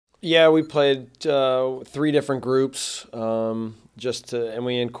Yeah, we played 3 different groups, and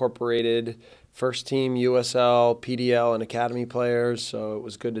we incorporated first team, USL, PDL, and academy players. So it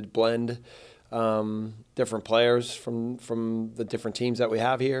was good to blend different players from the different teams that we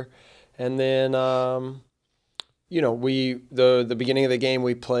have here. And then the beginning of the game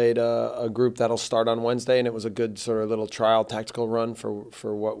we played a group that'll start on Wednesday, and it was a good sort of little trial tactical run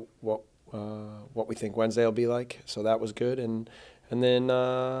for what we think Wednesday will be like. So that was good, and then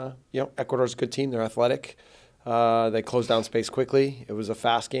Ecuador's a good team. They're athletic. They closed down space quickly. It was a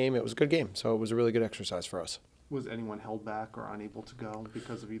fast game. It was a good game. So it was a really good exercise for us. Was anyone held back or unable to go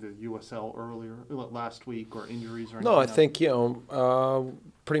because of either USL earlier last week or injuries or anything? No, I think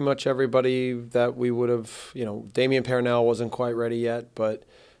pretty much everybody that we would have. Damian Pernell wasn't quite ready yet, but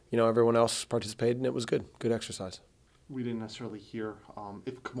everyone else participated, and it was good. Good exercise. We didn't necessarily hear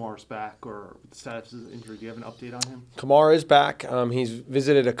if Kamar's back or the status of his injury. Do you have an update on him? Kamar is back. He's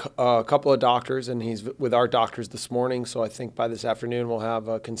visited a couple of doctors, and he's with our doctors this morning. So I think by this afternoon we'll have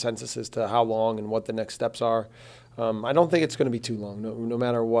a consensus as to how long and what the next steps are. I don't think it's going to be too long. No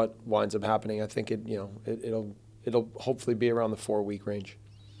matter what winds up happening, I think it'll hopefully be around the 4-week range.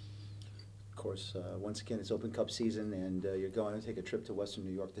 Of course, once again, it's Open Cup season, and you're going to take a trip to Western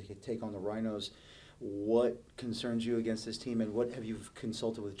New York to take on the Rhinos. What concerns you against this team, and what have you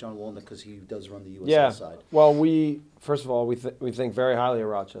consulted with John Walnut, because he does run the USL side? Well, first of all, we think very highly of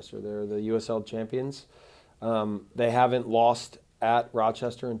Rochester. They're the USL champions. They haven't lost at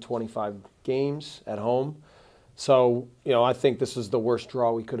Rochester in 25 games at home. So, I think this is the worst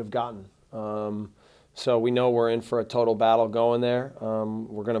draw we could have gotten. So we know we're in for a total battle going there.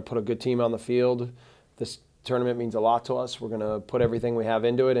 We're going to put a good team on the field. This tournament means a lot to us. We're going to put everything we have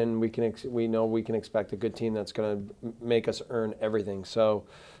into it, and we know we can expect a good team that's going to make us earn everything. So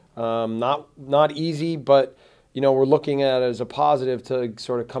not easy, but we're looking at it as a positive to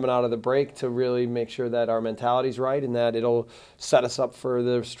sort of coming out of the break to really make sure that our mentality's right and that it'll set us up for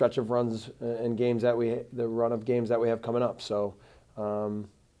the stretch of runs and games the run of games that we have coming up. So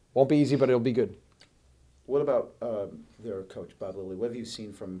won't be easy, but it'll be good. What about their coach, Bob Lilly? What have you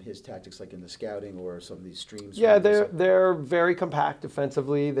seen from his tactics, like in the scouting or some of these streams? Yeah, they're very compact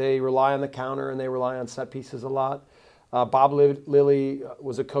defensively. They rely on the counter and they rely on set pieces a lot. Bob Lilly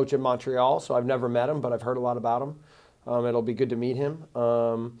was a coach in Montreal, so I've never met him, but I've heard a lot about him. It'll be good to meet him.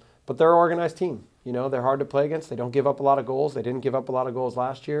 But they're an organized team. They're hard to play against. They don't give up a lot of goals. They didn't give up a lot of goals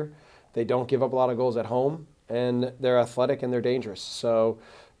last year. They don't give up a lot of goals at home, and they're athletic and they're dangerous. So,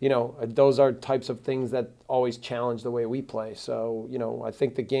 those are types of things that always challenge the way we play. So, I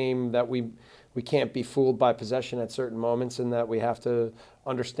think the game that we can't be fooled by possession at certain moments, and that we have to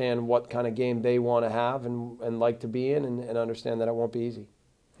understand what kind of game they want to have and like to be in, and understand that it won't be easy.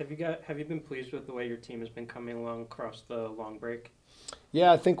 Have you been pleased with the way your team has been coming along across the long break?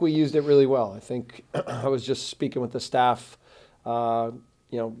 Yeah, I think we used it really well. I think I was just speaking with the staff,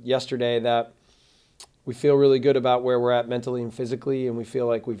 yesterday, that we feel really good about where we're at mentally and physically, and we feel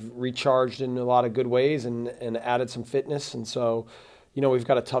like we've recharged in a lot of good ways and added some fitness. And so, we've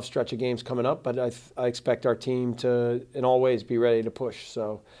got a tough stretch of games coming up, but I expect our team to, in all ways, be ready to push.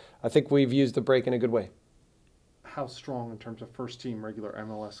 So I think we've used the break in a good way. How strong in terms of first-team regular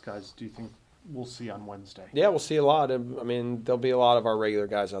MLS guys do you think we'll see on Wednesday? Yeah, we'll see a lot. There'll be a lot of our regular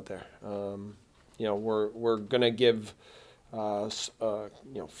guys out there. We're going to give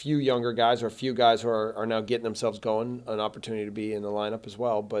few younger guys or a few guys who are now getting themselves going an opportunity to be in the lineup as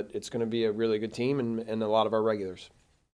well. But it's going to be a really good team and a lot of our regulars.